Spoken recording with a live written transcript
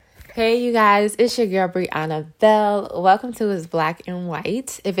Hey, you guys, it's your girl Brianna Bell. Welcome to It's Black and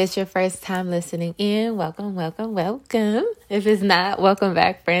White. If it's your first time listening in, welcome. If it's not, welcome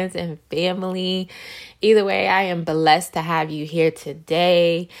back, friends and family. Either way, I am blessed to have you here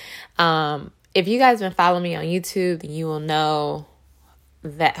today. If you guys been following me on YouTube, then you will know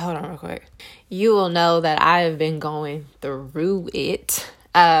that, hold on real quick. You will know that I have been going through it,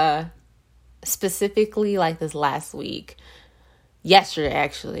 specifically like this last week. Yesterday,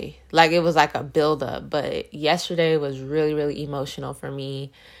 actually. Like, it was like a buildup, but yesterday was really, really emotional for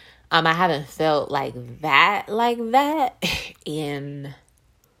me. I haven't felt like that in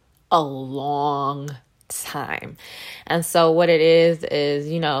a long time. And so what it is,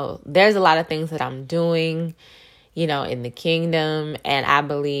 there's a lot of things that I'm doing, in the kingdom. And I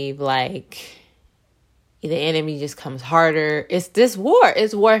believe like the enemy just comes harder. It's this war.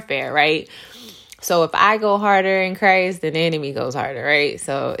 It's warfare, right? So if I go harder in Christ, then the enemy goes harder, right?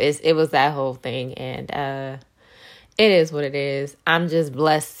 So it was that whole thing. And it is what it is. I'm just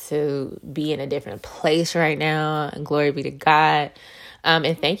blessed to be in a different place right now. And glory be to God.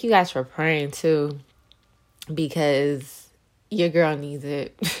 And thank you guys for praying too, because your girl needs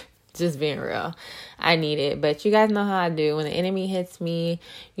it. Just being real. I need it. But you guys know how I do. When the enemy hits me,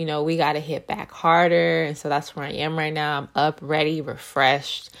 we got to hit back harder. And so that's where I am right now. I'm up, ready,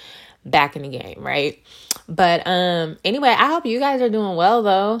 refreshed, back in the game, right? But anyway, I hope you guys are doing well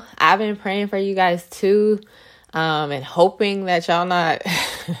though. I've been praying for you guys too, and hoping that y'all not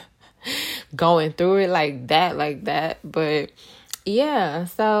going through it like that. But yeah,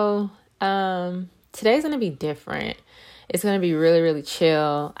 so today's gonna be different. It's going to be really, really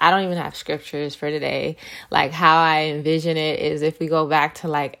chill. I don't even have scriptures for today. Like, how I envision it is if we go back to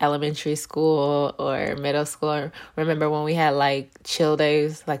like elementary school or middle school. Remember when we had like chill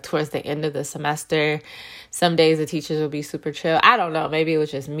days, like towards the end of the semester? Some days the teachers would be super chill. I don't know. Maybe it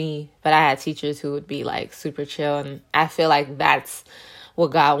was just me, but I had teachers who would be like super chill. And I feel like that's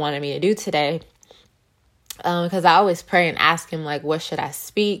what God wanted me to do today. Because I always pray and ask him, like, what should I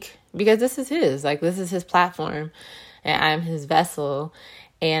speak? Because this is his platform. And I'm his vessel.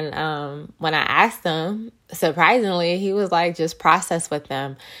 And when I asked him, surprisingly, he was like, just process with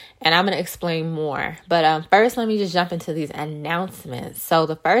them. And I'm going to explain more. But first, let me just jump into these announcements. So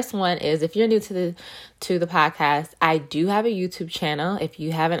the first one is, if you're new to the podcast, I do have a YouTube channel. If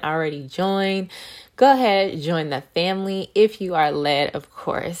you haven't already joined, go ahead, join the family if you are led, of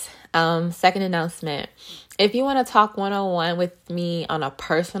course. Second announcement, if you want to talk one-on-one with me on a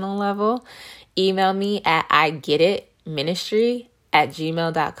personal level, email me at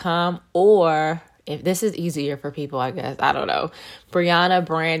igetitministry@gmail.com, or if this is easier for people, I guess, I don't know, Brianna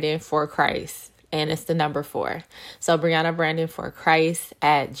Brandon for Christ, and it's the number 4. So Brianna Brandon for Christ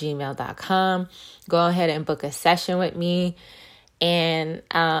 @gmail.com. Go ahead and book a session with me. And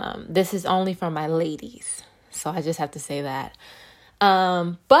this is only for my ladies. So I just have to say that.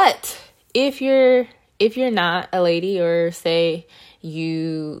 But if you're not a lady, or say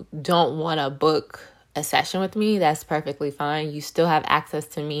you don't want to book a session with me, that's perfectly fine. You still have access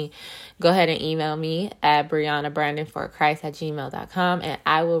to me. Go ahead and email me at briannabrandonforchrist@gmail.com, and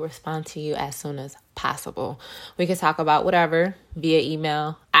I will respond to you as soon as possible. We can talk about whatever via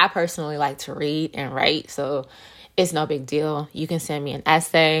email. I personally like to read and write, so it's no big deal. You can send me an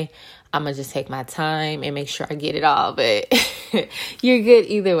essay. I'm going to just take my time and make sure I get it all, but you're good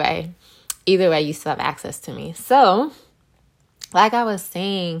either way. Either way, you still have access to me. So, like I was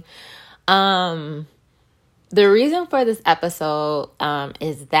saying, the reason for this episode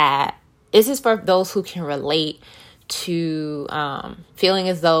is that this is for those who can relate to feeling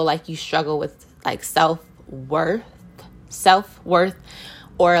as though like you struggle with like self-worth,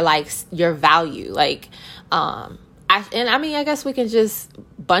 or like your value. Like, I guess we can just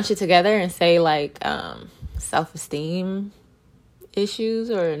bunch it together and say like self-esteem issues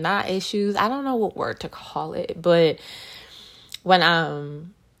or not issues. I don't know what word to call it, but when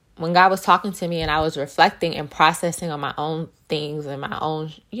God was talking to me and I was reflecting and processing on my own things and my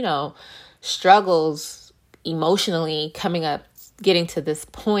own, struggles emotionally coming up, getting to this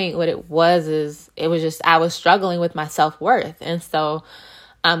point, what it was just, I was struggling with my self-worth. And so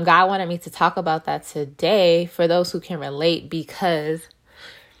God wanted me to talk about that today for those who can relate, because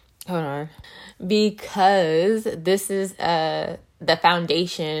this is the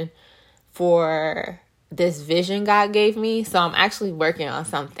foundation for this vision God gave me. So I'm actually working on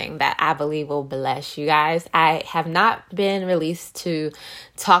something that I believe will bless you guys. I have not been released to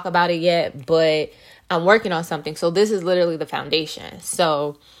talk about it yet, but I'm working on something. So this is literally the foundation.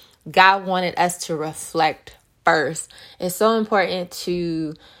 So God wanted us to reflect first. It's so important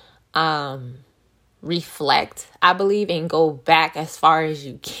to reflect, I believe, and go back as far as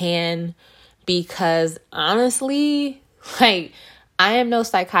you can, because honestly, like, I am no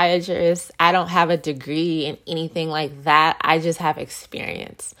psychiatrist. I don't have a degree in anything like that. I just have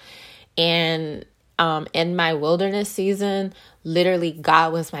experience. And in my wilderness season, literally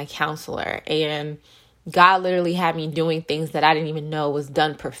God was my counselor, and God literally had me doing things that I didn't even know was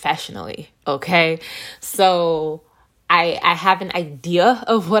done professionally. Okay. So I have an idea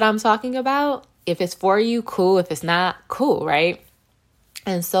of what I'm talking about. If it's for you, cool. If it's not, cool. Right.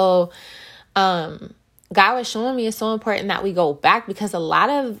 And so, God was showing me it's so important that we go back, because some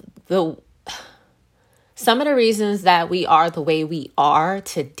of the reasons that we are the way we are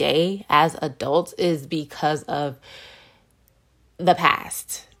today as adults is because of the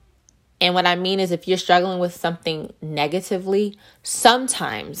past. And what I mean is, if you're struggling with something negatively,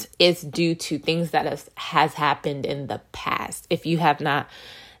 sometimes it's due to things that has happened in the past. If you have not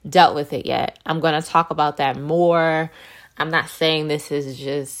dealt with it yet, I'm going to talk about that more. I'm not saying this is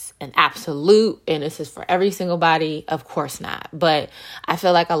just an absolute and this is for every single body. Of course not. But I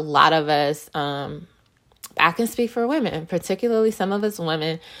feel like a lot of us, I can speak for women, particularly some of us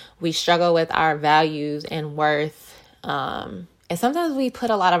women, we struggle with our values and worth. And sometimes we put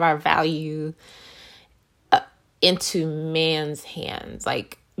a lot of our value into man's hands,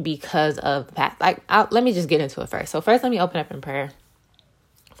 like, because of that. Like, let me just get into it first. So first, let me open up in prayer.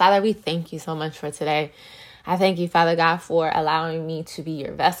 Father, we thank you so much for today. I thank you, Father God, for allowing me to be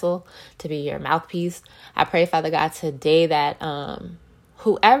your vessel, to be your mouthpiece. I pray, Father God, today that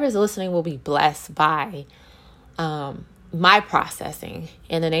whoever is listening will be blessed by my processing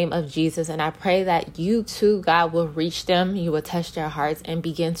in the name of Jesus. And I pray that you too, God, will reach them. You will touch their hearts and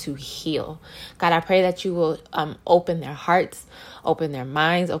begin to heal. God, I pray that you will open their hearts, open their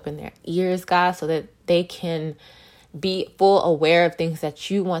minds, open their ears, God, so that they can be full aware of things that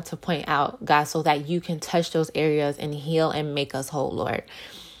you want to point out, God, so that you can touch those areas and heal and make us whole, Lord.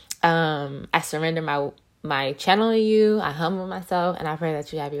 I surrender my channel to you. I humble myself, and I pray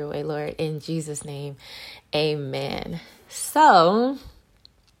that you have your way, Lord, in Jesus' name. Amen. So,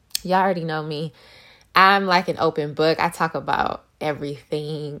 y'all already know me. I'm like an open book. I talk about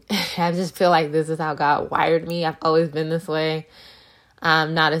everything. I just feel like this is how God wired me. I've always been this way.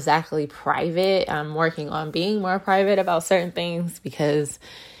 I'm not exactly private. I'm working on being more private about certain things, because,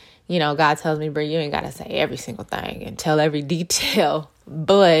 you know, God tells me, bro, you ain't got to say every single thing and tell every detail.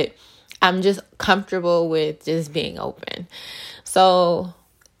 But I'm just comfortable with just being open. So,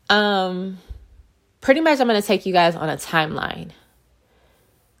 pretty much I'm going to take you guys on a timeline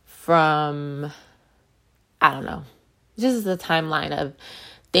from, I don't know, just a timeline of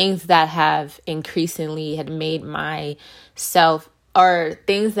things that have increasingly had made myself, or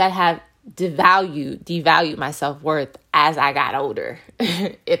things that have devalued my self-worth as I got older,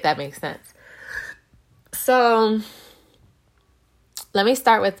 if that makes sense. So let me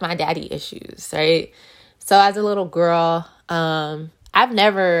start with my daddy issues, right? So as a little girl, I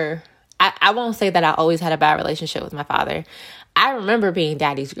won't say that I always had a bad relationship with my father. I remember being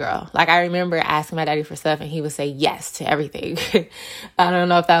daddy's girl. Like, I remember asking my daddy for stuff and he would say yes to everything. I don't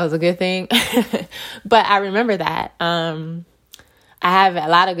know if that was a good thing, but I remember that. I have a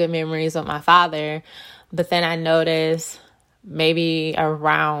lot of good memories with my father, but then I noticed maybe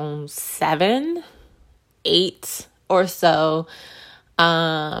around 7, 8 or so,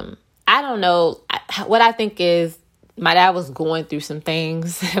 I don't know. What I think is my dad was going through some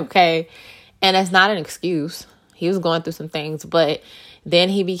things, okay? And it's not an excuse. He was going through some things, but then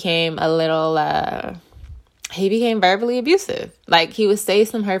he became he became verbally abusive. Like, he would say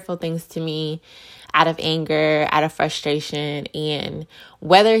some hurtful things to me out of anger, out of frustration, and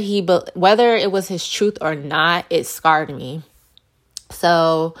whether it was his truth or not, it scarred me.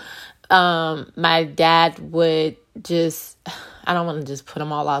 So, my dad would just, I don't want to just put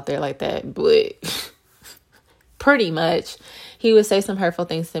him all out there like that, but pretty much he would say some hurtful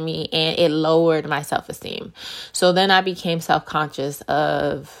things to me, and it lowered my self-esteem. So then I became self-conscious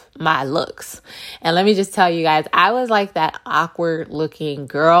of my looks. And let me just tell you guys, I was like that awkward looking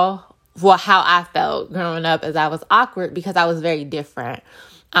girl. Well, how I felt growing up is I was awkward because I was very different.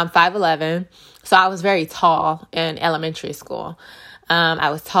 I'm 5'11", so I was very tall in elementary school. I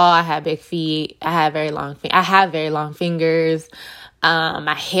was tall. I had big feet. I have very long fingers.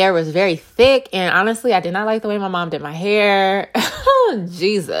 My hair was very thick, and honestly, I did not like the way my mom did my hair.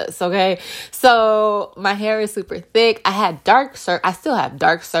 Jesus. Okay. So my hair is super thick. I had I still have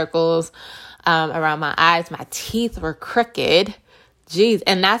dark circles, around my eyes. My teeth were crooked. Jeez.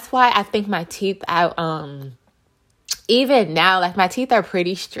 And that's why I think my teeth, even now, like, my teeth are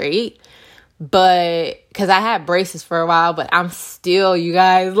pretty straight, but because I had braces for a while, but I'm still, you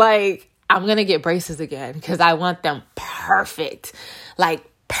guys, like, I'm going to get braces again because I want them perfect, like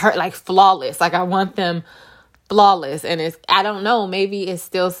flawless. Like I want them flawless. And I don't know, maybe it's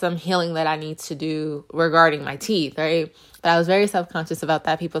still some healing that I need to do regarding my teeth, right? But I was very self-conscious about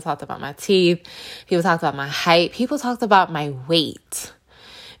that. People talked about my teeth. People talked about my height. People talked about my weight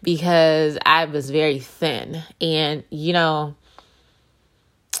because I was very thin. And,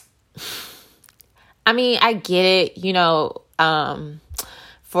 I mean, I get it,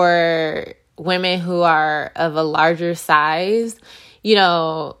 for women who are of a larger size,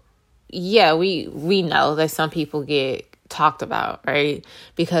 yeah, we know that some people get talked about, right,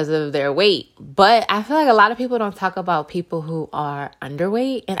 because of their weight. But I feel like a lot of people don't talk about people who are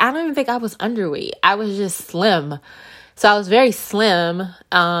underweight. And I don't even think I was underweight. I was just slim. So I was very slim,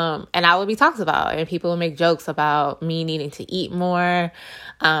 and I would be talked about, and people would make jokes about me needing to eat more.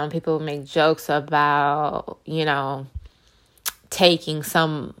 People would make jokes about, taking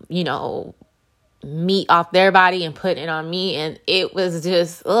some, meat off their body and putting it on me. And it was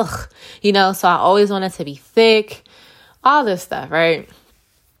just, so I always wanted to be thick, all this stuff, right?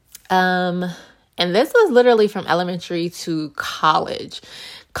 And this was literally from elementary to college.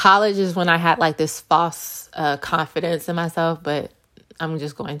 College is when I had like this false confidence in myself, but I'm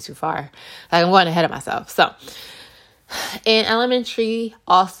just going too far. Like I'm going ahead of myself. So in elementary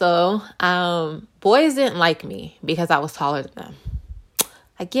also, boys didn't like me because I was taller than them.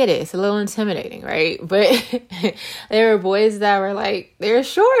 I get it. It's a little intimidating, right? But there were boys that were like, they're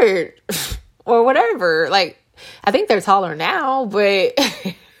short or whatever. Like, I think they're taller now, but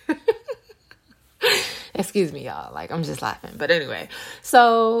excuse me, y'all. Like, I'm just laughing. But anyway,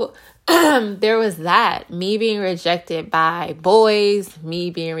 so there was that. Me being rejected by boys,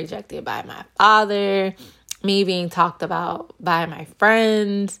 me being rejected by my father, me being talked about by my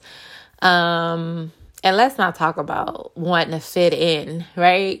friends. And let's not talk about wanting to fit in,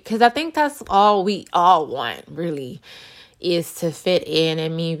 right? Because I think that's all we all want, really, is to fit in.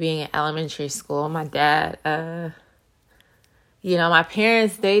 And me being in elementary school, my dad, my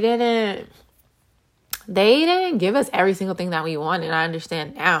parents, they didn't give us every single thing that we wanted. I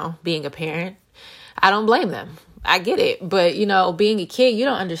understand now, being a parent, I don't blame them. I get it. But, being a kid, you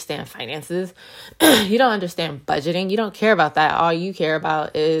don't understand finances. You don't understand budgeting. You don't care about that. All you care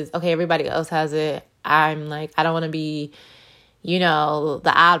about is, okay, everybody else has it. I'm like, I don't want to be, the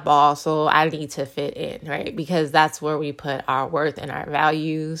oddball. So I need to fit in, right? Because that's where we put our worth and our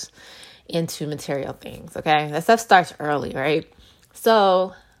values into material things. Okay. That stuff starts early, right?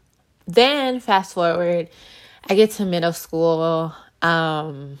 So then fast forward, I get to middle school.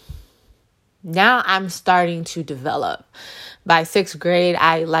 Now I'm starting to develop. By 6th grade,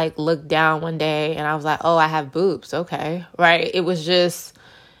 I looked down one day and I was like, oh, I have boobs. Okay. Right. It was just,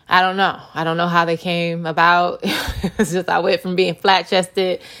 I don't know how they came about. It's just, I went from being flat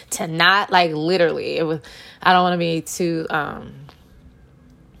chested to not, literally. It was, I don't want to be too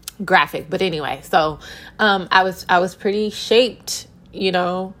graphic, but anyway, so I was pretty shaped,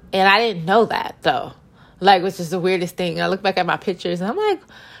 and I didn't know that though. Which is the weirdest thing. I look back at my pictures and I'm like,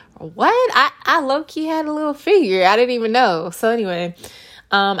 what? I low-key had a little figure. I didn't even know. So anyway,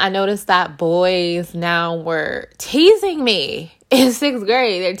 I noticed that boys now were teasing me in 6th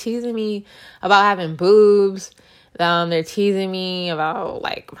grade. They're teasing me about having boobs. They're teasing me about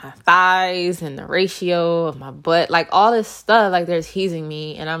my thighs and the ratio of my butt, all this stuff. They're teasing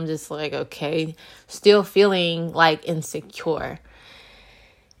me, and I'm just okay, still feeling insecure.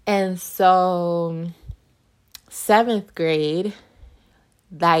 And so 7th grade,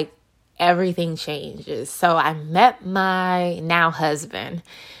 everything changes. So I met my now husband,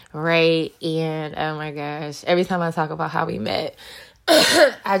 right? And oh my gosh, every time I talk about how we met,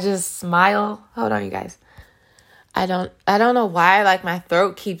 I just smile. Hold on, you guys. I don't know why, my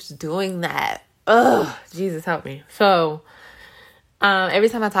throat keeps doing that. Ugh, Jesus help me. So, every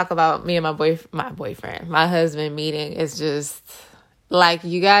time I talk about me and my husband meeting, it's just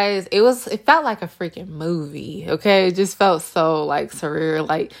you guys, it felt like a freaking movie. Okay. It just felt so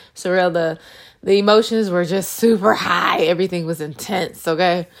surreal. The emotions were just super high. Everything was intense.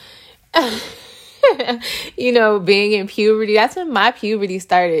 Okay. Being in puberty, that's when my puberty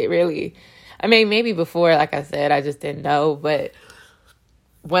started, really. I mean, maybe before, like I said, I just didn't know. But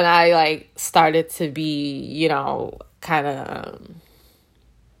when I started to be, kind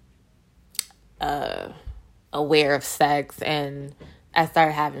of aware of sex, and I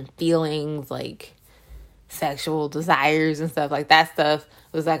started having feelings sexual desires and stuff, that stuff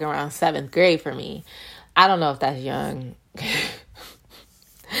was around 7th grade for me. I don't know if that's young.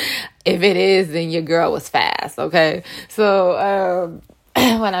 If it is, then your girl was fast. Okay. So,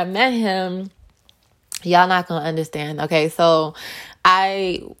 when I met him, y'all not gonna understand. Okay. So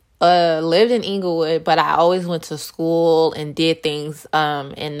I lived in Inglewood, but I always went to school and did things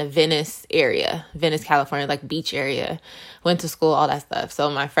in the Venice area, Venice, California, like beach area. Went to school, all that stuff. So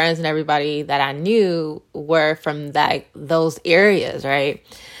my friends and everybody that I knew were from those areas, right?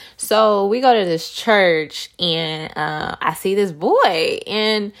 So we go to this church, and I see this boy,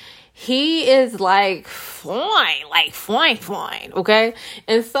 and he is like fine, okay?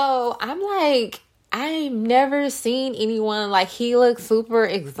 And so I'm like, I've never seen anyone like, he looks super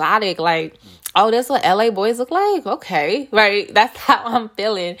exotic. Like, oh, that's what LA boys look like? Okay, right? That's how I'm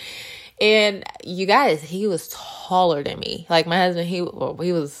feeling. And you guys, he was taller than me. Like my husband, he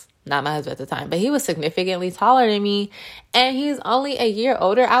was not my husband at the time, but he was significantly taller than me. And he's only a year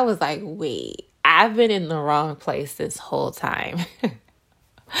older. I was like, wait, I've been in the wrong place this whole time.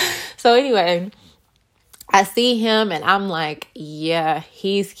 So anyway, I see him and I'm like, yeah,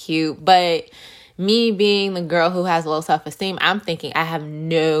 he's cute. But me being the girl who has low self-esteem, I'm thinking I have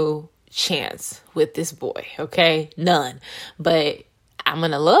no chance with this boy, okay? None. But I'm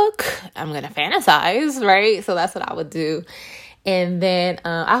going to look, I'm going to fantasize, right? So that's what I would do. And then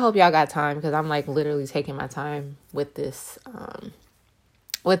I hope y'all got time, because I'm like literally taking my time with this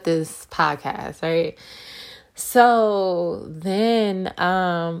podcast, right? So then,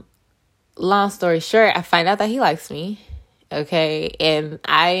 long story short, I find out that he likes me. Okay. And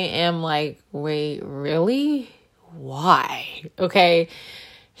I am like, wait, really? Why? Okay.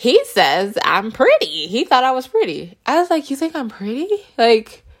 He says I'm pretty. He thought I was pretty. I was like, you think I'm pretty?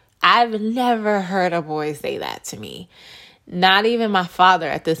 Like, I've never heard a boy say that to me. Not even my father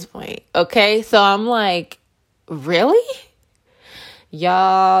at this point. Okay. So I'm like, really?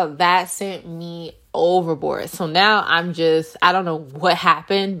 Y'all, that sent me overboard. So now I don't know what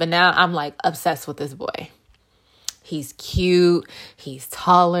happened, but now I'm like obsessed with this boy. He's cute. He's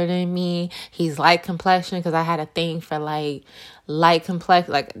taller than me. He's light complexion, because I had a thing for like light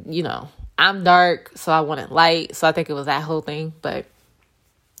complexion. Like, you know, I'm dark, so I wanted light. So I think it was that whole thing. But,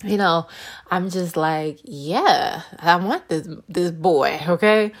 you know, I'm just like, yeah, I want this boy.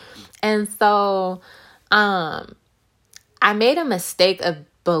 Okay. And so, I made a mistake of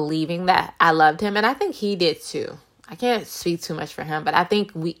believing that I loved him, and I think he did too. I can't speak too much for him, but I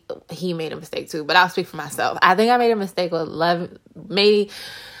think he made a mistake too. But I'll speak for myself. I think I made a mistake with love. Maybe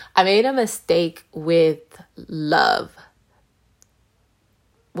I made a mistake with love.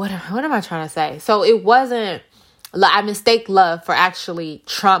 What am I trying to say? So it wasn't. I mistake love for actually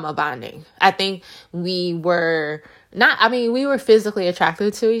trauma bonding. I think we were physically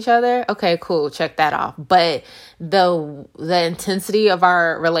attracted to each other. Okay, cool. Check that off. But the intensity of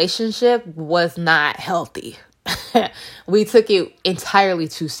our relationship was not healthy. We took it entirely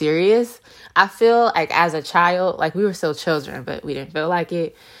too serious. I feel like as a child, like we were still children, but we didn't feel like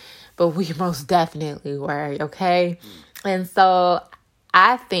it. But we most definitely were, okay? And so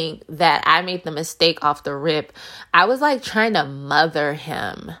I think that I made the mistake off the rip. I was like trying to mother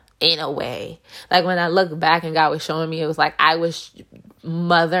him in a way. Like when I look back and God was showing me, it was like I was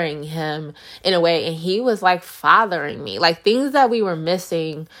mothering him in a way, and he was like fathering me. Like things that we were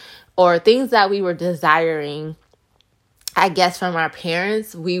missing or things that we were desiring, I guess, from our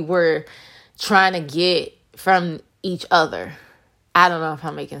parents, we were trying to get from each other. I don't know if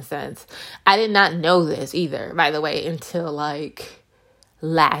I'm making sense. I did not know this either, by the way, until like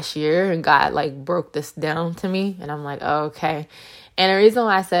last year, and God like broke this down to me, and I'm like, oh, okay. And the reason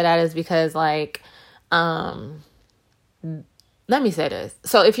why I said that is because like, let me say this.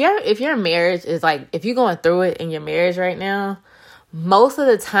 So if your marriage is like, if you're going through it in your marriage right now, most of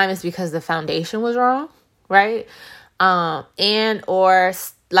the time it's because the foundation was wrong, right? And or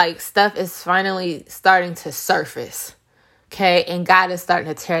like stuff is finally starting to surface, okay? And God is starting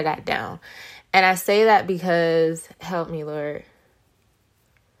to tear that down. And I say that because, help me, Lord.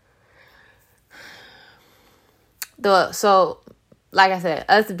 So, like I said,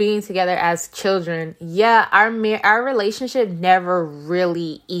 us being together as children, yeah, our relationship never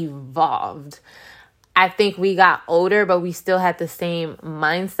really evolved. I think we got older, but we still had the same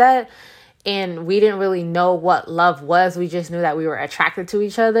mindset, and we didn't really know what love was. We just knew that we were attracted to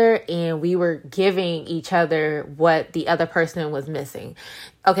each other, and we were giving each other what the other person was missing.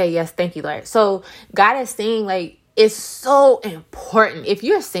 Okay, yes, thank you, Lord. So God is saying, like, it's so important. If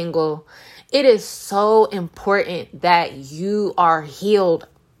you're single, it is so important that you are healed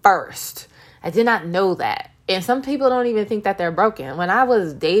first. I did not know that. And some people don't even think that they're broken. When I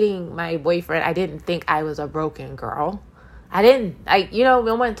was dating my boyfriend, I didn't think I was a broken girl.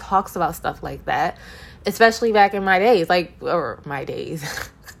 No one talks about stuff like that, especially back in my days, when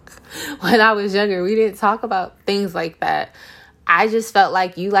I was younger, we didn't talk about things like that. I just felt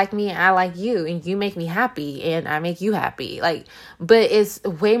like you like me and I like you, and you make me happy and I make you happy. Like, but it's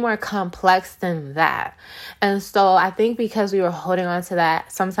way more complex than that. And so I think because we were holding on to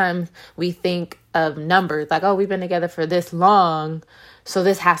that, sometimes we think of numbers like, oh, we've been together for this long, so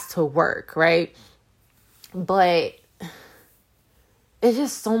this has to work, right? But it's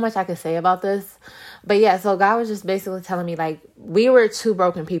just so much I could say about this. But yeah, so God was just basically telling me, like, we were two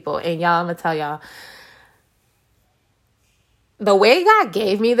broken people. And y'all, I'm going to tell y'all, the way God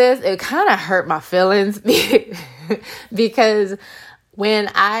gave me this, it kind of hurt my feelings because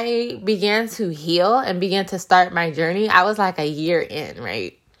when I began to heal and began to start my journey, I was like a year in,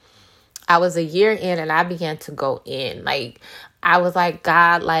 right? I was a year in and I began to go in. Like, I was like,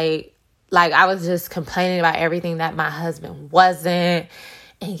 God, like I was just complaining about everything that my husband wasn't,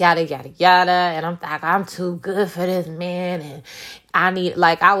 and yada, yada, yada. And I'm like, I'm too good for this man. And I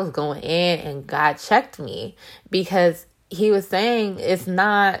was going in, and God checked me because he was saying,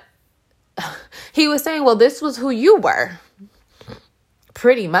 well, this was who you were.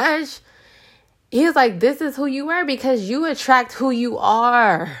 Pretty much. He was like, this is who you were because you attract who you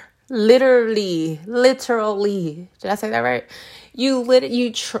are. Literally. Did I say that right? You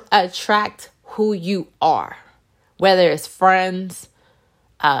attract who you are. Whether it's friends,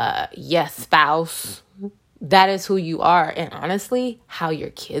 spouse, that is who you are. And honestly, how your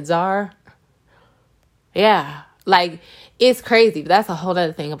kids are. Yeah. Like, it's crazy. But that's a whole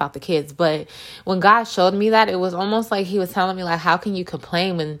other thing about the kids. But when God showed me that, it was almost like he was telling me, like, how can you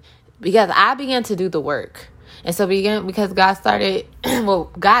complain because I began to do the work. And so because God started,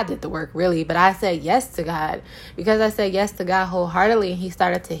 well, God did the work really, but I said yes to God. Because I said yes to God wholeheartedly, and he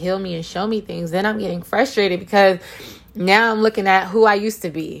started to heal me and show me things. Then I'm getting frustrated because now I'm looking at who I used to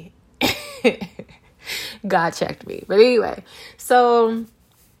be. God checked me. But anyway, so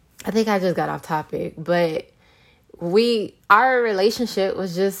I think I just got off topic, but our relationship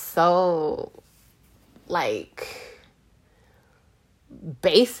was just so, like,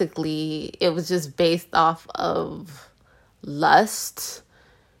 basically it was just based off of lust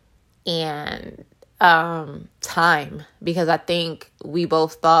and time, because I think we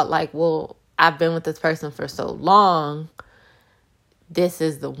both thought, like, well, I've been with this person for so long, this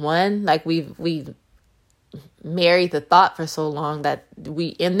is the one. Like, we married the thought for so long that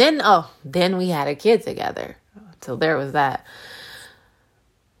then we had a kid together. So there was that.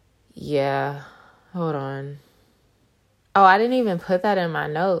 Yeah. Hold on. Oh, I didn't even put that in my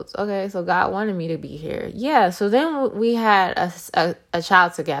notes. Okay, so God wanted me to be here. Yeah, so then we had a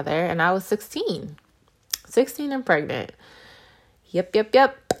child together, and I was 16. 16 and pregnant. Yep.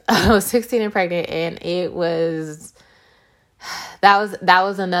 I was 16 and pregnant, and it was... That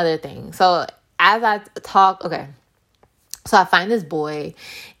was another thing. So as I talk... Okay. So I find this boy,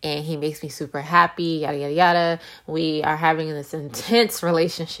 and he makes me super happy, yada, yada, yada. We are having this intense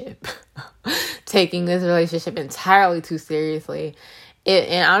relationship, taking this relationship entirely too seriously.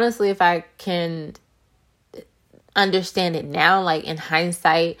 And honestly, if I can understand it now, like in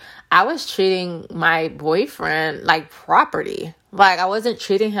hindsight, I was treating my boyfriend like property. Like, I wasn't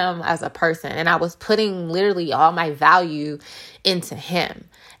treating him as a person, and I was putting literally all my value into him.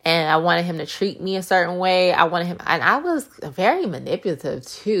 And I wanted him to treat me a certain way. And I was very manipulative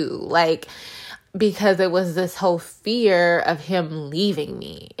too, like, because it was this whole fear of him leaving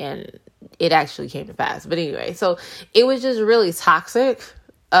me, and it actually came to pass. But anyway, so it was just really toxic.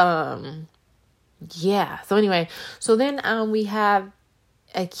 Yeah. So anyway, so then we have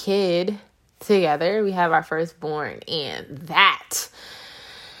a kid together. We have our firstborn, and that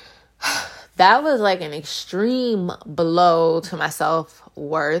was like an extreme blow to my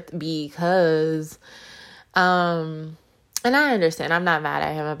self-worth, because and I understand, I'm not mad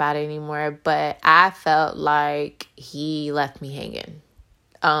at him about it anymore, but I felt like he left me hanging.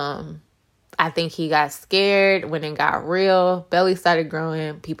 I think he got scared when it got real. Belly started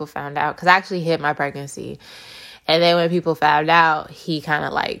growing. People found out, because I actually hid my pregnancy. And then when people found out, he kind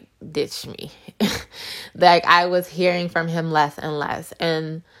of like ditched me. Like, I was hearing from him less and less.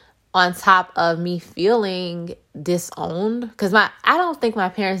 And on top of me feeling disowned, because I don't think my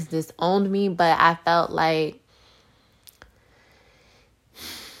parents disowned me, but I felt like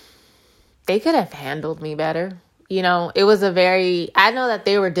they could have handled me better. You know, it was I know that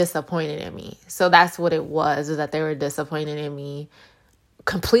they were disappointed in me. So that's what it was, is that they were disappointed in me.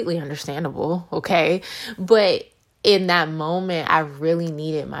 Completely understandable, okay? But in that moment, I really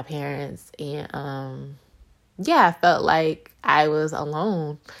needed my parents. And I felt like I was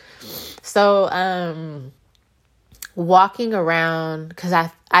alone. So walking around, because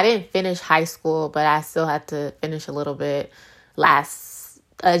I didn't finish high school, but I still had to finish a little bit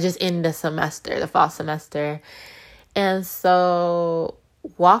just in the fall semester. And so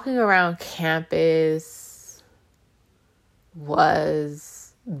walking around campus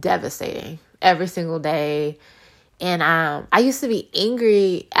was devastating every single day. And I used to be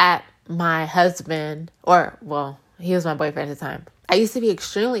angry at my husband, he was my boyfriend at the time. I used to be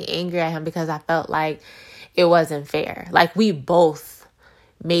extremely angry at him because I felt like it wasn't fair. Like, we both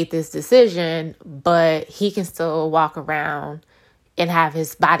made this decision, but he can still walk around and have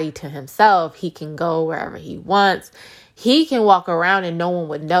his body to himself. He can go wherever he wants. He can walk around and no one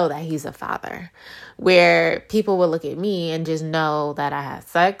would know that he's a father. Where people would look at me and just know that I had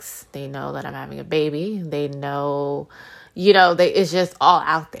sex. They know that I'm having a baby. They know, it's just all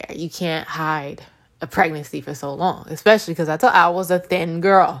out there. You can't hide a pregnancy for so long, especially because I was a thin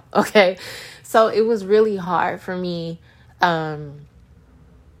girl. Okay. So it was really hard for me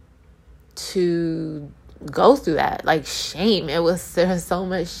to go through that, like, shame. There was so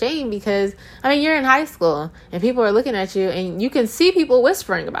much shame because, you're in high school and people are looking at you and you can see people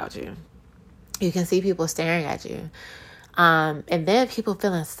whispering about you. You can see people staring at you. And then people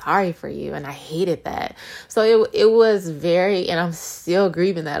feeling sorry for you. And I hated that. So it was and I'm still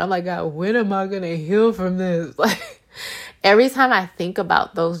grieving that. I'm like, God, when am I going to heal from this? Like, every time I think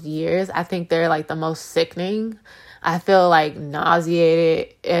about those years, I think they're like the most sickening. I feel like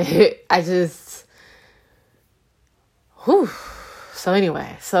nauseated. So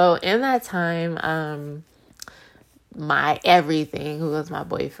anyway, in that time, my everything, who was my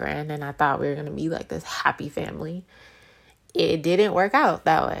boyfriend, and I thought we were going to be like this happy family, it didn't work out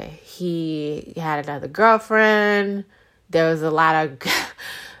that way. He had another girlfriend. There was a lot of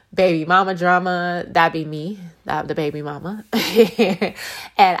baby mama drama. That'd be me, the baby mama. And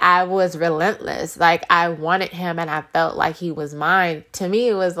I was relentless. Like, I wanted him and I felt like he was mine. To me,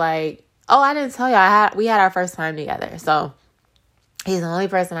 it was like, oh, I didn't tell you, we had our first time together. So he's the only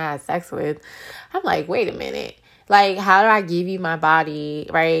person I had sex with. I'm like, wait a minute. Like, how do I give you my body,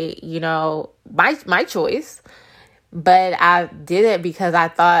 right? My choice. But I did it because I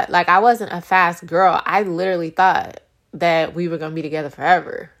thought, like, I wasn't a fast girl. I literally thought that we were going to be together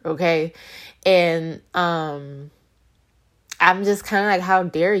forever, okay? And I'm just kind of like, how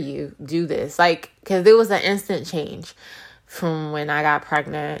dare you do this? Like, because it was an instant change from when I got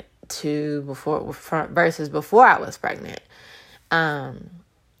pregnant to before I was pregnant. Before I was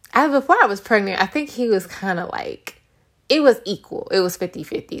pregnant, I think he was kind of like, it was equal. It was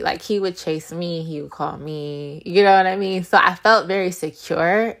 50-50. Like, he would chase me. He would call me. You know what I mean? So I felt very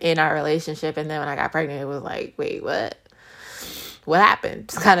secure in our relationship. And then when I got pregnant, it was like, wait, what? What happened?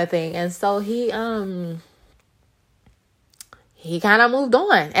 Kind of thing. And so he kind of moved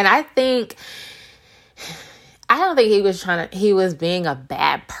on. And I don't think he was being a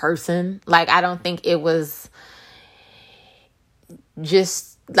bad person. Like, I don't think it was just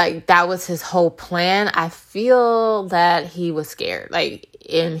like that was his whole plan. I feel that he was scared, like,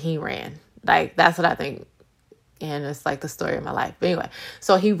 and he ran. Like, that's what I think. And it's like the story of my life. But anyway,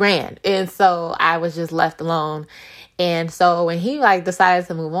 so he ran. And so I was just left alone. And so when he decided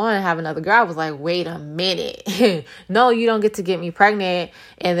to move on and have another girl, I was like, wait a minute. No, you don't get to get me pregnant.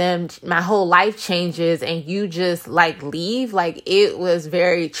 And then my whole life changes and you just leave. Like, it was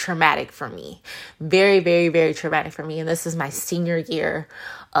very traumatic for me. Very, very, very traumatic for me. And this is my senior year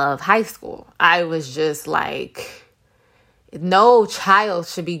of high school. I was just like, no child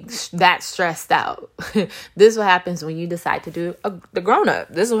should be that stressed out. This is what happens when you decide to do the grown up.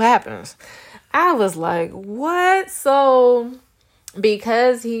 This is what happens. I was like, what? So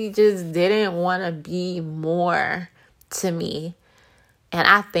because he just didn't want to be more to me, and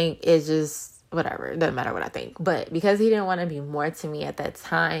I think it's just whatever, it doesn't matter what I think, but because he didn't want to be more to me at that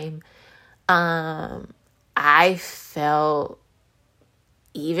time, I felt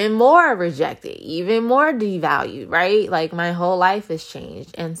even more rejected, even more devalued, right? Like, my whole life has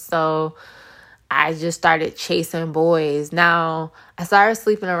changed. And so I just started chasing boys. Now, I started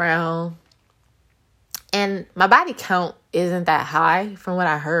sleeping around, and my body count isn't that high from what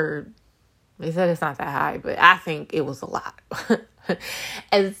I heard. They said it's not that high, but I think it was a lot.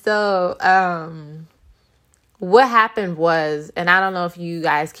 And so what happened was, and I don't know if you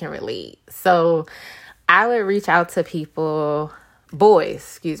guys can relate. So I would reach out to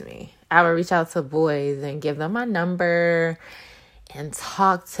boys. I would reach out to boys and give them my number and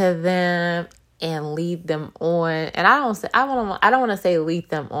talk to them and lead them on. And I don't want to say lead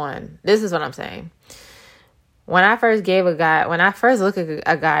them on. This is what I'm saying. When I first looked at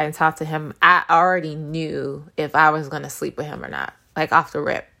a guy and talked to him, I already knew if I was going to sleep with him or not. Like, off the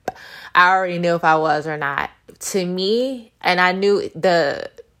rip. I already knew if I was or not. To me, and I knew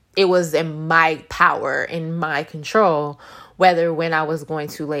it was in my power, in my control, when I was going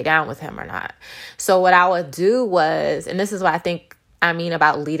to lay down with him or not. So what I would do was, and this is what I think I mean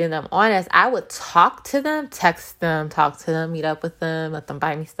about leading them on, is I would talk to them, text them, talk to them, meet up with them, let them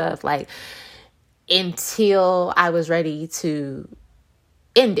buy me stuff, like, until I was ready to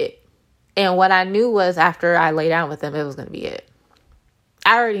end it. And what I knew was after I lay down with them, it was going to be it.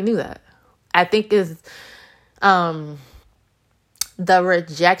 I already knew that. I think is the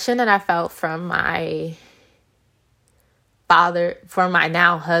rejection that I felt from my father, from my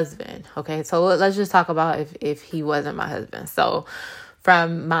now husband. Okay, so let's just talk about if he wasn't my husband. So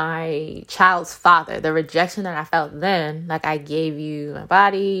from my child's father, the rejection that I felt then, like, I gave you my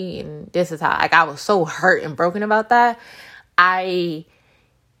body and this is how, like, I was so hurt and broken about that. I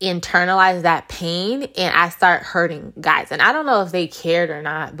internalized that pain and I start hurting guys. And I don't know if they cared or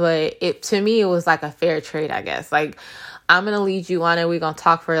not, but to me, it was like a fair trade, I guess. Like, I'm going to lead you on it. We're going to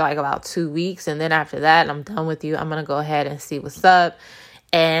talk for like about 2 weeks. And then after that, I'm done with you. I'm going to go ahead and see what's up.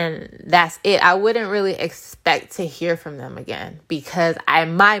 And that's it. I wouldn't really expect to hear from them again because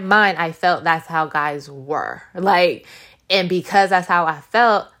in my mind, I felt that's how guys were. Like, and because that's how I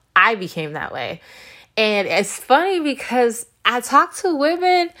felt, I became that way. And it's funny because I talk to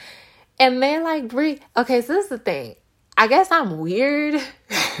women and they're like, Brie, okay, so this is the thing. I guess I'm weird.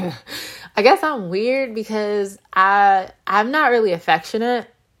 I guess I'm weird because I'm not really affectionate,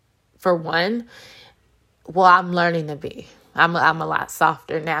 for one. Well, I'm learning to be. I'm a lot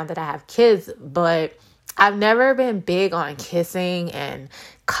softer now that I have kids, but I've never been big on kissing and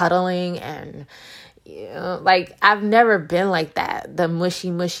cuddling and, you know, like, I've never been like that. The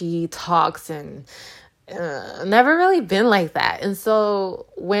mushy talks and never really been like that. And so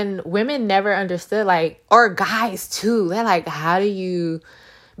when women never understood, like, or guys too, they're like, how do you,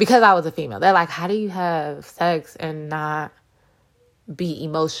 because I was a female, they're like, how do you have sex and not be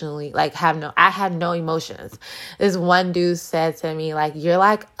emotionally, like, I had no emotions. This one dude said to me, like, you're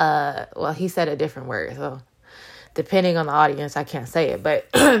like well, he said a different word, so depending on the audience, I can't say it, but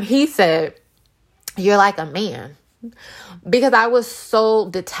he said, you're like a man. Because I was so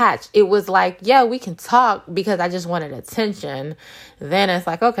detached. It was like, yeah, we can talk because I just wanted attention. Then it's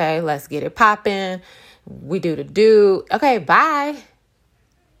like, okay, let's get it popping. We do. Okay, bye.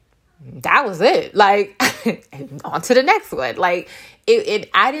 That was it. Like, on to the next one. Like,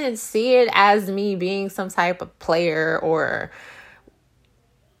 I didn't see it as me being some type of player or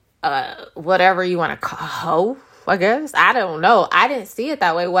whatever you want to call, I guess. I don't know. I didn't see it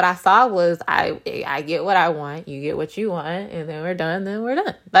that way. What I saw was I get what I want, you get what you want, and then we're done,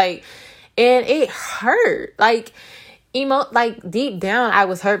 Like, and it hurt. Like, like, deep down, I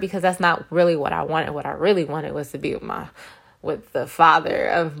was hurt because that's not really what I wanted. What I really wanted was to be with the father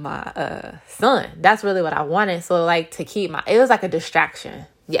of my son. That's really what I wanted. So, like, it was like a distraction.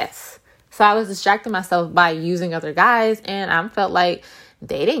 Yes. So I was distracting myself by using other guys, and I felt like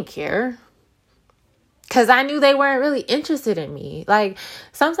they didn't care. Because I knew they weren't really interested in me. Like,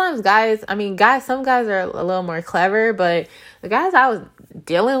 sometimes some guys are a little more clever, but the guys I was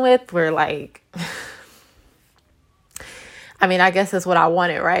dealing with were like, I guess that's what I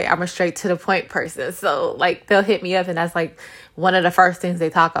wanted, right? I'm a straight to the point person. So, like, they'll hit me up and that's like one of the first things they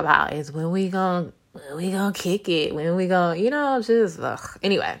talk about is when we gonna kick it, when we gonna, just, ugh.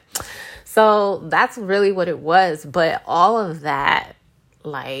 Anyway. So that's really what it was. But all of that,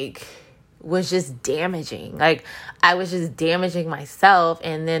 like, was just damaging. Like, I was just damaging myself.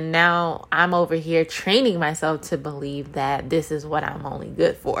 And then now I'm over here training myself to believe that this is what I'm only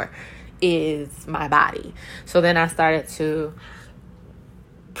good for, is my body. So then I started to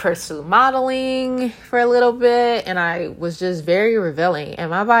pursue modeling for a little bit, and I was just very revealing, and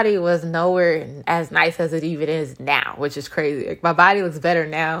my body was nowhere as nice as it even is now, which is crazy. Like, my body looks better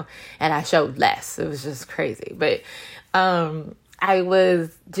now and I showed less. It was just crazy. But I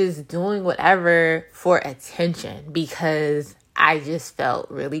was just doing whatever for attention because I just felt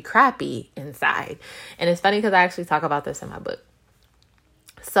really crappy inside. And it's funny because I actually talk about this in my book.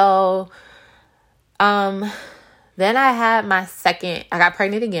 So, then I got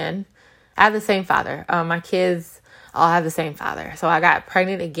pregnant again. I have the same father. My kids all have the same father. So I got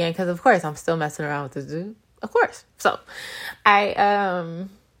pregnant again because, of course, I'm still messing around with this dude. Of course. So I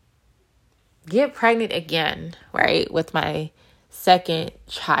get pregnant again, right, with my second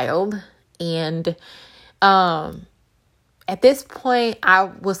child. And at this point, I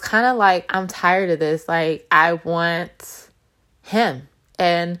was kind of like, I'm tired of this. Like, I want him.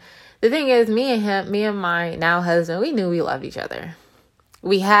 And the thing is, me and my now husband, we knew we loved each other.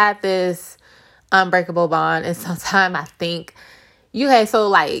 We had this unbreakable bond. And sometimes I think, so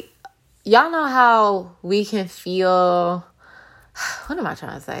like, y'all know how we can feel, what am I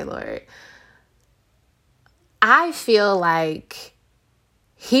trying to say, Lord? I feel like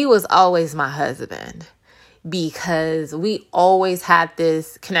he was always my husband because we always had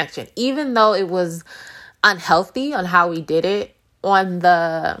this connection, even though it was unhealthy on how we did it. On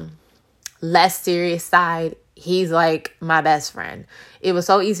the less serious side, he's like my best friend. It was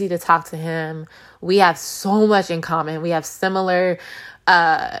so easy to talk to him. We have so much in common. We have similar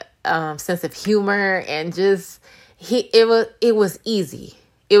sense of humor, and just it was easy.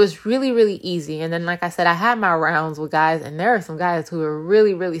 It was really, really easy. And then, like I said, I had my rounds with guys, and there are some guys who were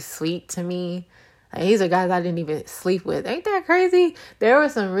really, really sweet to me. Like, these are guys I didn't even sleep with. Ain't that crazy? There were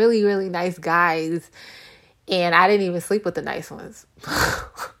some really, really nice guys, and I didn't even sleep with the nice ones.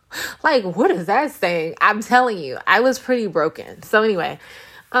 Like, what is that saying? I'm telling you, I was pretty broken. So anyway,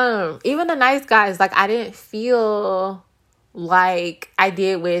 even the nice guys, like, I didn't feel like I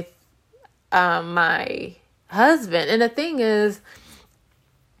did with my husband. And the thing is,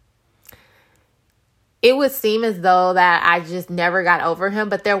 it would seem as though that I just never got over him,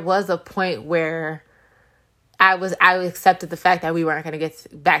 but there was a point where I accepted the fact that we weren't going to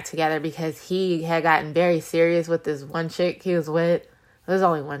get back together because he had gotten very serious with this one chick he was with. There's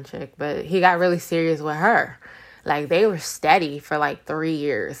only one chick, but he got really serious with her. Like, they were steady for like 3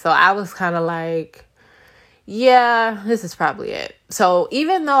 years. So I was kind of like, yeah, this is probably it. So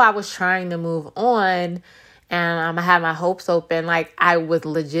even though I was trying to move on and I had my hopes open, like, I was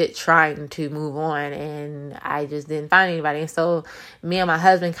legit trying to move on and I just didn't find anybody. And so me and my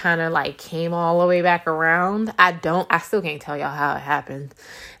husband kind of like came all the way back around. I still can't tell y'all how it happened.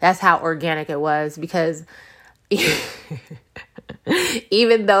 That's how organic it was, because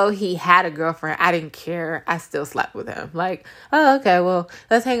even though he had a girlfriend, I didn't care. I still slept with him. Like, oh, okay, well,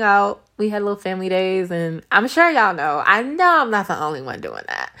 let's hang out. We had little family days, and I'm sure y'all know. I know I'm not the only one doing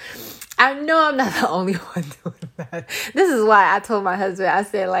that. I know I'm not the only one doing that. This is why I told my husband, I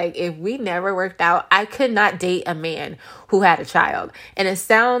said, like, if we never worked out, I could not date a man who had a child. And it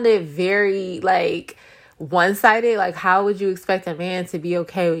sounded very, like, one-sided. Like, how would you expect a man to be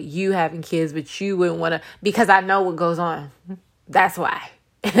okay with you having kids, but you wouldn't want to? Because I know what goes on. That's why.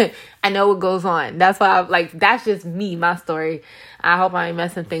 I know what goes on. That's why that's just me, my story. I hope I ain't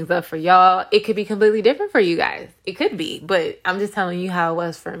messing things up for y'all. It could be completely different for you guys. It could be, but I'm just telling you how it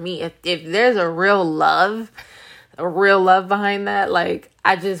was for me. If there's a real love behind that, like,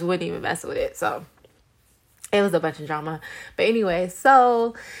 I just wouldn't even mess with it. So it was a bunch of drama. But anyway,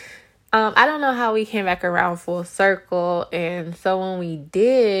 so I don't know how we came back around full circle. And so when we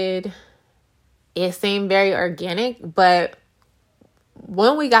did, it seemed very organic, but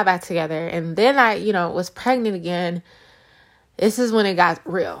when we got back together and then I, was pregnant again, this is when it got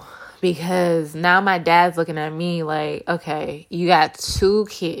real, because now my dad's looking at me like, okay, you got 2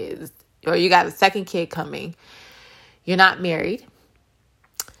 kids, or you got a second kid coming. You're not married.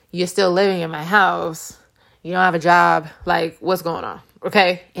 You're still living in my house. You don't have a job. Like, what's going on?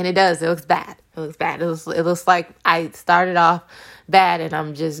 Okay. And it looks bad. It looks like I started off bad and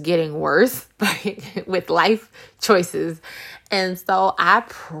I'm just getting worse, like, with life choices. And so I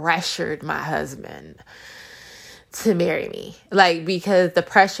pressured my husband to marry me, like, because the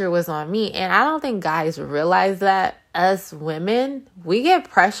pressure was on me. And I don't think guys realize that us women, we get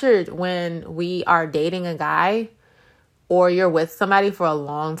pressured when we are dating a guy or you're with somebody for a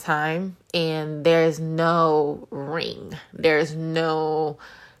long time and there's no ring. There's no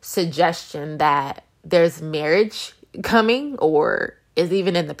suggestion that there's marriage coming or is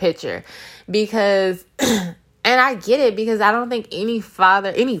even in the picture. Because, and I get it, because I don't think any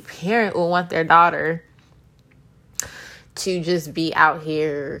parent will want their daughter to just be out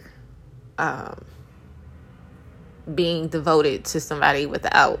here being devoted to somebody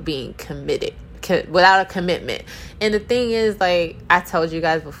without being committed, without a commitment. And the thing is, like I told you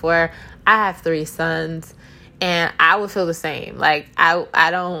guys before, I have 3 sons, and I would feel the same. Like, I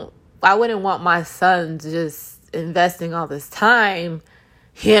wouldn't want my sons just investing all this time,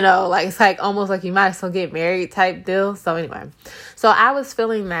 like, it's like almost like you might as well get married type deal. So anyway, so I was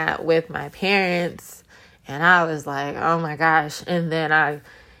feeling that with my parents, and I was like, oh my gosh. And then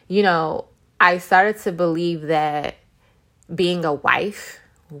I started to believe that being a wife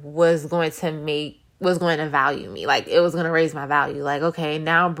was going to value me. Like, it was going to raise my value. Like, okay,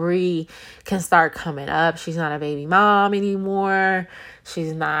 now Bree can start coming up. She's not a baby mom anymore.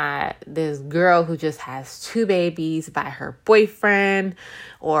 She's not this girl who just has 2 babies by her boyfriend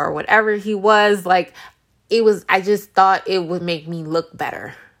or whatever he was. Like, I just thought it would make me look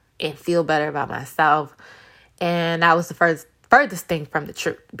better and feel better about myself. And that was the furthest thing from the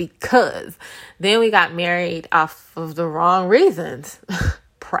truth, because then we got married off of the wrong reasons.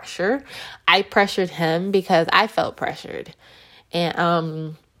 Pressure. I pressured him because I felt pressured.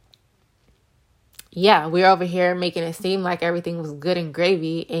 And yeah, we were over here making it seem like everything was good and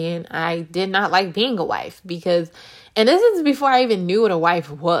gravy. And I did not like being a wife because, and this is before I even knew what a wife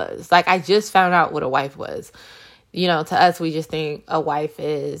was. Like, I just found out what a wife was. You know, to us, we just think a wife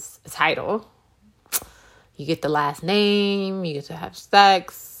is a title. You get the last name, you get to have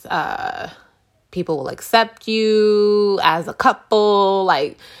sex, people will accept you as a couple,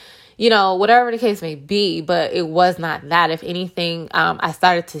 like, you know, whatever the case may be. But it was not that. If anything, I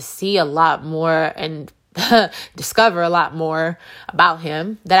started to see a lot more and discover a lot more about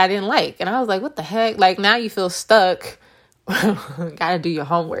him that I didn't like. And I was like, what the heck? Like, now you feel stuck. Gotta do your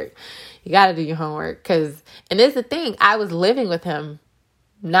homework. You gotta do your homework. And this is the thing, I was living with him,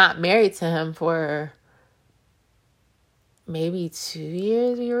 not married to him, for maybe 2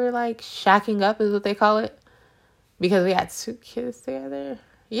 years. We were like shacking up is what they call it, because we had 2 kids together.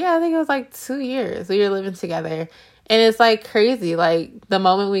 Yeah, I think it was like 2 years we were living together. And it's like crazy. Like, the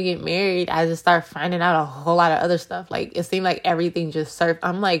moment we get married, I just start finding out a whole lot of other stuff. Like, it seemed like everything just surfed.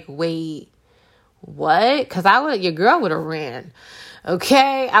 I'm like, wait, what? Because your girl would have ran.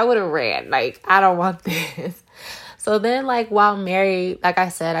 Okay, I would have ran. Like, I don't want this. So then, like, while married, like I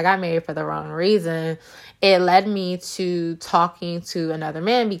said, I got married for the wrong reason. It led me to talking to another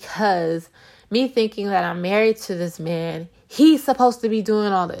man, because me thinking that I'm married to this man, he's supposed to be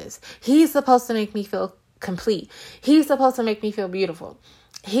doing all this. He's supposed to make me feel complete. He's supposed to make me feel beautiful.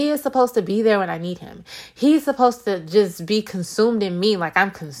 He is supposed to be there when I need him. He's supposed to just be consumed in me like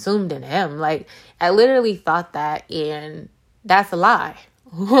I'm consumed in him. Like, I literally thought that, and that's a lie.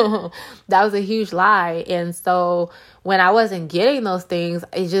 That was a huge lie. And so when I wasn't getting those things,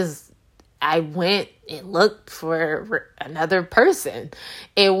 I went and looked for another person.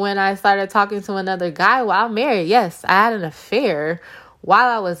 And when I started talking to another guy while married, yes, I had an affair while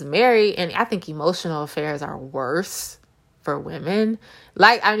I was married. And I think emotional affairs are worse for women.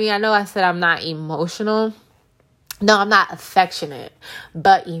 Like, I mean, I know I said I'm not emotional. No, I'm not affectionate.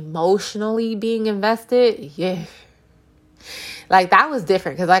 But emotionally being invested, yeah. Like, that was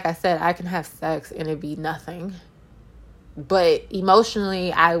different. Because like I said, I can have sex and it be nothing. But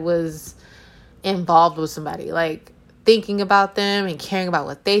emotionally, I was involved with somebody, like thinking about them and caring about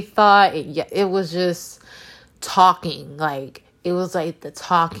what they thought. It was just talking. Like, it was like the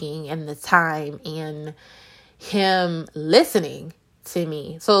talking and the time and him listening to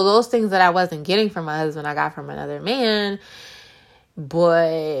me. So those things that I wasn't getting from my husband, I got from another man.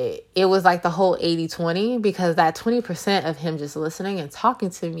 But it was like the whole 80-20, because that 20% of him just listening and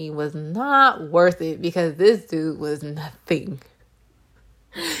talking to me was not worth it, because this dude was nothing.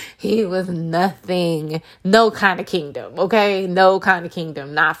 He was nothing. No kind of kingdom, okay? No kind of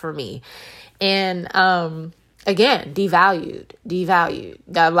kingdom, not for me. And again, devalued.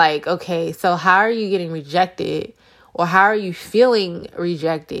 I'm like, okay, so how are you getting rejected, or how are you feeling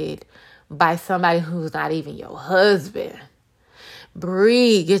rejected by somebody who's not even your husband?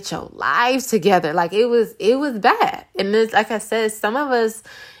 Breathe, get your lives together. Like, it was bad. And this, like I said, some of us,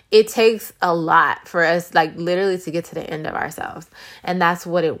 it takes a lot for us, like, literally to get to the end of ourselves. And that's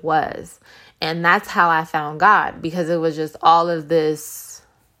what it was. And that's how I found God, because it was just all of this.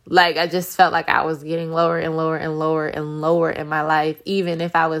 Like, I just felt like I was getting lower and lower and lower and lower in my life, even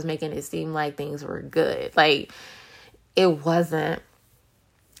if I was making it seem like things were good. Like, it wasn't.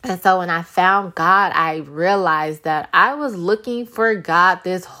 And so when I found God, I realized that I was looking for God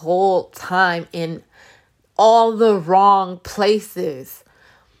this whole time in all the wrong places.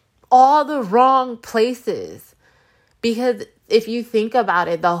 All the wrong places. Because if you think about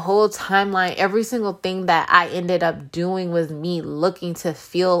it, the whole timeline, every single thing that I ended up doing was me looking to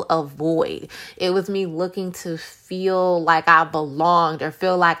fill a void. It was me looking to feel like I belonged, or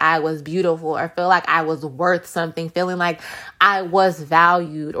feel like I was beautiful, or feel like I was worth something, feeling like I was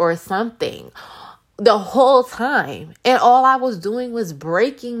valued or something. The whole time. And all I was doing was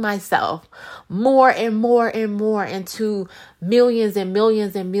breaking myself more and more and more into millions and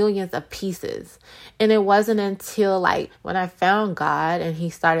millions and millions of pieces. And it wasn't until, like, when I found God and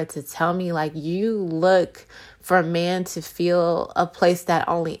he started to tell me, like, you look for a man to feel a place that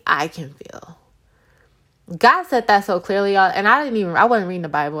only I can feel. God said that so clearly, y'all. And I wasn't reading the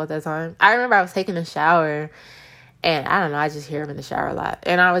Bible at that time. I remember I was taking a shower. And I don't know, I just hear him in the shower a lot.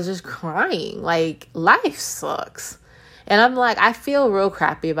 And I was just crying. Like, life sucks. And I'm like, I feel real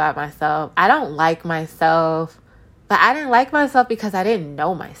crappy about myself. I don't like myself. But I didn't like myself because I didn't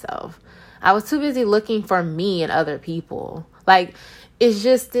know myself. I was too busy looking for me and other people. Like, it's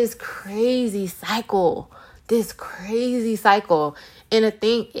just this crazy cycle. And the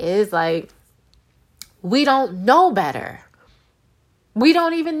thing is, like, we don't know better. We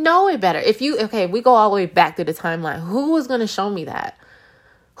don't even know it better. We go all the way back to the timeline. Who was going to show me that?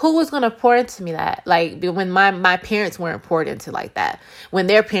 Who was going to pour into me that? Like when my parents weren't poured into like that, when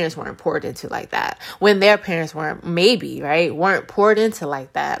their parents weren't poured into like that, when their parents weren't poured into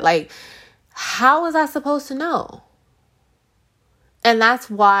like that. Like, how was I supposed to know? And that's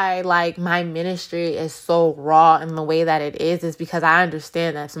why, like, my ministry is so raw in the way that it is because I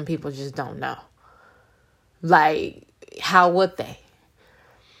understand that some people just don't know. Like, how would they?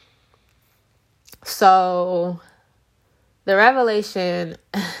 So the revelation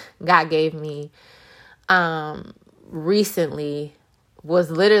God gave me recently was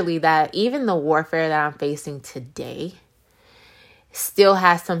literally that even the warfare that I'm facing today still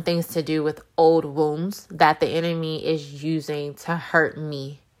has some things to do with old wounds that the enemy is using to hurt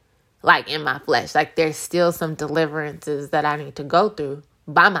me, like in my flesh. Like there's still some deliverances that I need to go through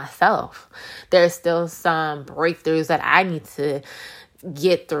by myself. There's still some breakthroughs that I need to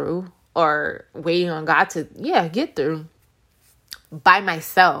get through or waiting on God to, get through by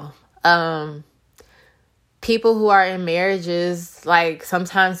myself. People who are in marriages, like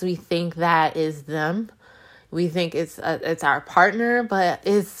sometimes we think that is them. We think it's our partner, but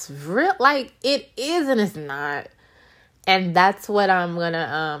it's real. Like it is and it's not. And that's what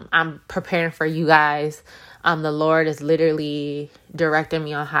I'm preparing for you guys. The Lord is literally directing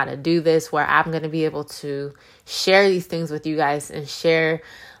me on how to do this, where I'm going to be able to share these things with you guys and share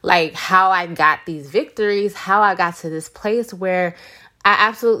like how I got these victories, how I got to this place where I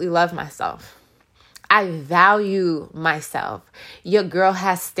absolutely love myself. I value myself. Your girl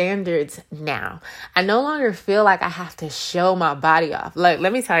has standards now. I no longer feel like I have to show my body off. Like,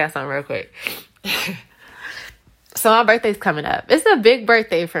 let me tell y'all something real quick. So my birthday's coming up. It's a big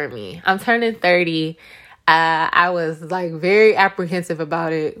birthday for me. I'm turning 30. I was like very apprehensive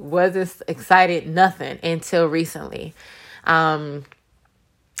about it. Wasn't excited, nothing until recently.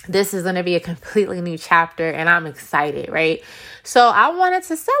 This is going to be a completely new chapter and I'm excited, right? So I wanted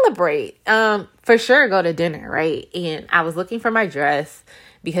to celebrate, for sure go to dinner, right? And I was looking for my dress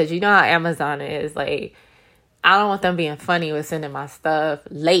because you know how Amazon is. Like, I don't want them being funny with sending my stuff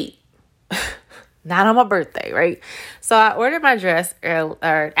late. Not on my birthday, right? So I ordered my dress,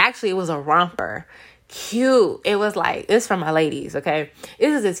 or actually it was a romper. Cute. It was like, it's for my ladies, okay? It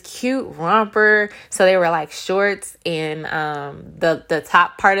was this cute romper. So they were like shorts and the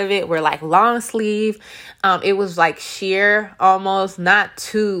top part of it were like long sleeve. It was like sheer almost, not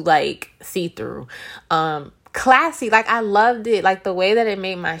too like see-through. Classy. Like I loved it. Like the way that it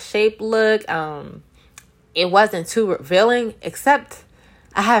made my shape look. It wasn't too revealing, except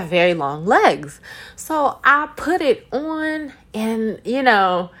I have very long legs. So I put it on and,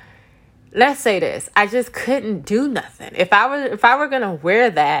 let's say this, I just couldn't do nothing. If I were going to wear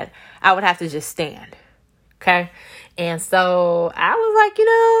that, I would have to just stand. Okay. And so I was like,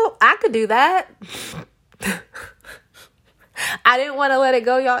 I could do that. I didn't want to let it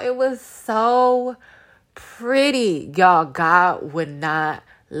go, y'all. It was so pretty, y'all. God would not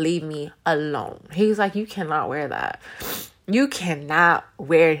leave me alone. He was like, you cannot wear that. You cannot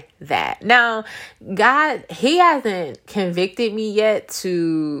wear that. Now, God, he hasn't convicted me yet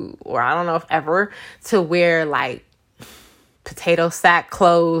or I don't know if ever, to wear like potato sack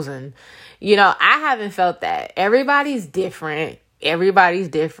clothes. And, I haven't felt that. Everybody's different.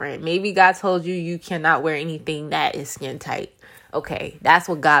 Maybe God told you cannot wear anything that is skin tight. Okay, that's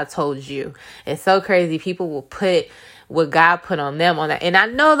what God told you. It's so crazy. People will put what God put on them on that. And I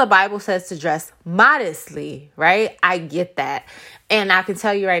know the Bible says to dress modestly, right? I get that. And I can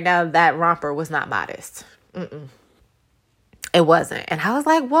tell you right now that romper was not modest. It wasn't. And I was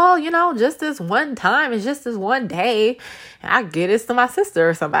like, well, just this one time, it's just this one day. And I get it to my sister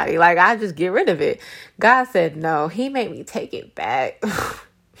or somebody. Like, I just get rid of it. God said no. He made me take it back.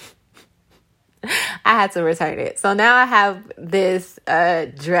 I had to return it. So now I have this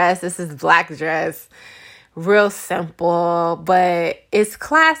dress. This is black dress. Real simple, but it's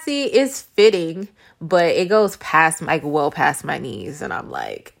classy, it's fitting, but it goes past my knees. And I'm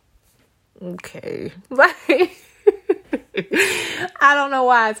like, okay. Like, I don't know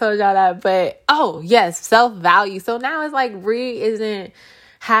why I told y'all that, but oh yes, self-value. So now it's like Bree isn't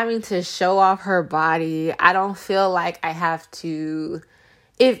having to show off her body. I don't feel like I have to.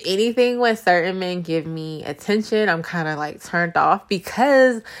 If anything, when certain men give me attention, I'm kind of like turned off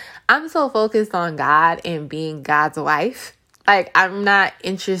because I'm so focused on God and being God's wife. Like, I'm not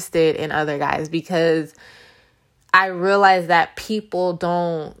interested in other guys because I realize that people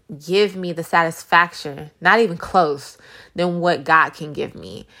don't give me the satisfaction, not even close, than what God can give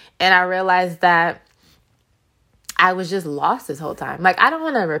me. And I realized that I was just lost this whole time. Like, I don't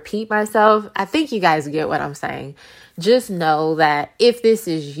want to repeat myself. I think you guys get what I'm saying. Just know that if this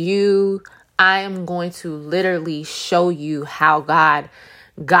is you, I am going to literally show you how God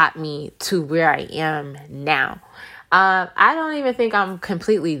got me to where I am now. I don't even think I'm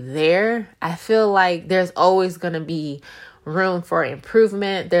completely there. I feel like there's always going to be room for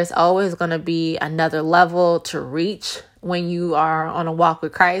improvement. There's always going to be another level to reach when you are on a walk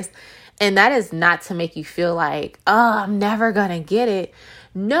with Christ. And that is not to make you feel like, oh, I'm never going to get it.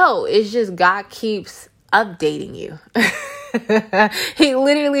 No, it's just God keeps updating you. He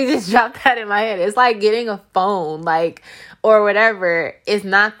literally just dropped that in my head. It's like getting a phone, like, or whatever. It's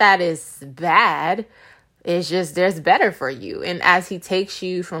not that it's bad. It's just there's better for you. And as he takes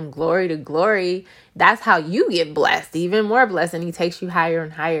you from glory to glory, that's how you get blessed, even more blessed. And he takes you higher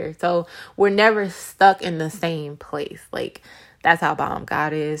and higher. So we're never stuck in the same place. Like, that's how bomb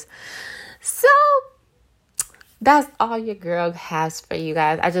God is. So that's all your girl has for you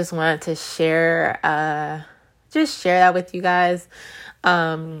guys. I just wanted to share that with you guys.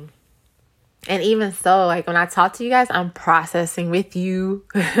 And even so, like when I talk to you guys, I'm processing with you.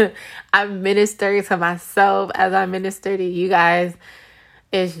 I'm ministering to myself as I minister to you guys.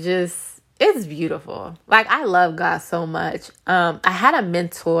 It's beautiful. Like, I love God so much. I had a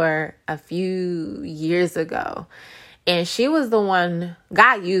mentor a few years ago, and she was the one,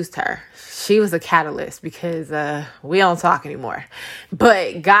 God used her. She was a catalyst because we don't talk anymore.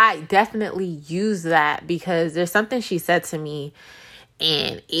 But God definitely used that because there's something she said to me,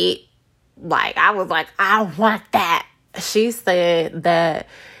 and I was like, I want that. She said that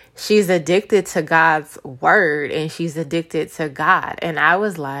she's addicted to God's word and she's addicted to God. And I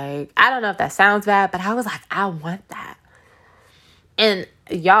was like, I don't know if that sounds bad, but I was like, I want that. And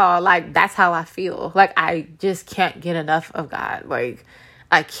y'all, like, that's how I feel. Like, I just can't get enough of God. Like,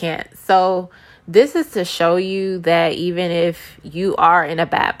 I can't. So this is to show you that even if you are in a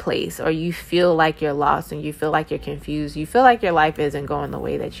bad place or you feel like you're lost and you feel like you're confused, you feel like your life isn't going the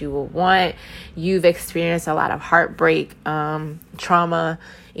way that you will want, you've experienced a lot of heartbreak, trauma,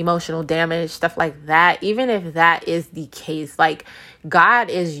 emotional damage, stuff like that. Even if that is the case, like, God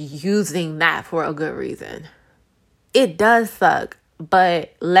is using that for a good reason. It does suck,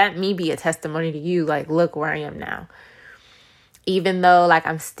 but let me be a testimony to you. Like, look where I am now. Even though, like,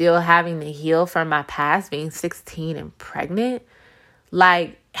 I'm still having to heal from my past, being 16 and pregnant,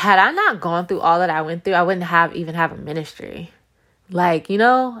 like, had I not gone through all that I went through, I wouldn't even have a ministry. Like, you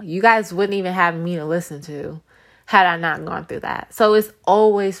guys wouldn't even have me to listen to had I not gone through that. So it's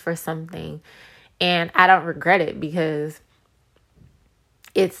always for something. And I don't regret it because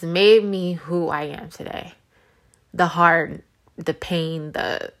it's made me who I am today. The heart, the pain,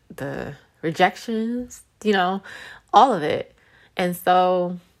 the rejections, all of it. And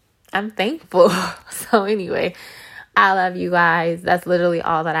so I'm thankful. So anyway, I love you guys. That's literally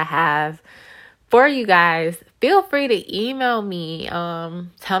all that I have for you guys. Feel free to email me.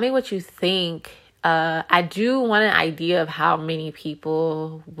 Tell me what you think. I do want an idea of how many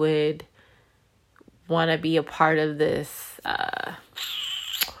people would want to be a part of this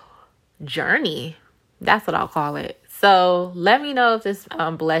journey. That's what I'll call it. So let me know if this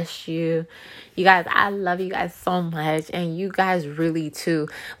blessed you. You guys, I love you guys so much. And you guys really too.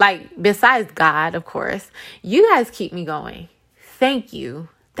 Like, besides God, of course, you guys keep me going. Thank you.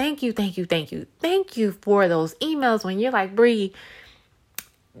 Thank you, thank you, thank you. Thank you for those emails when you're like, Bree,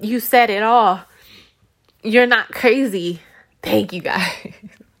 you said it all. You're not crazy. Thank you guys.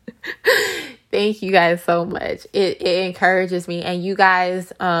 Thank you guys so much. It encourages me. And you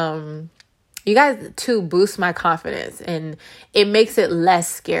guys too boost my confidence and it makes it less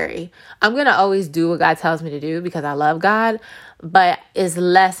scary. I'm going to always do what God tells me to do because I love God, but it's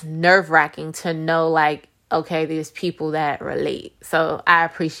less nerve-wracking to know, like, okay, there's people that relate. So I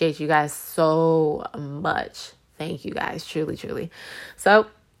appreciate you guys so much. Thank you guys. Truly, truly. So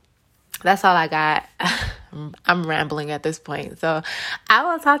that's all I got. I'm rambling at this point. So I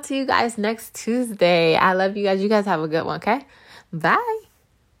will talk to you guys next Tuesday. I love you guys. You guys have a good one. Okay. Bye.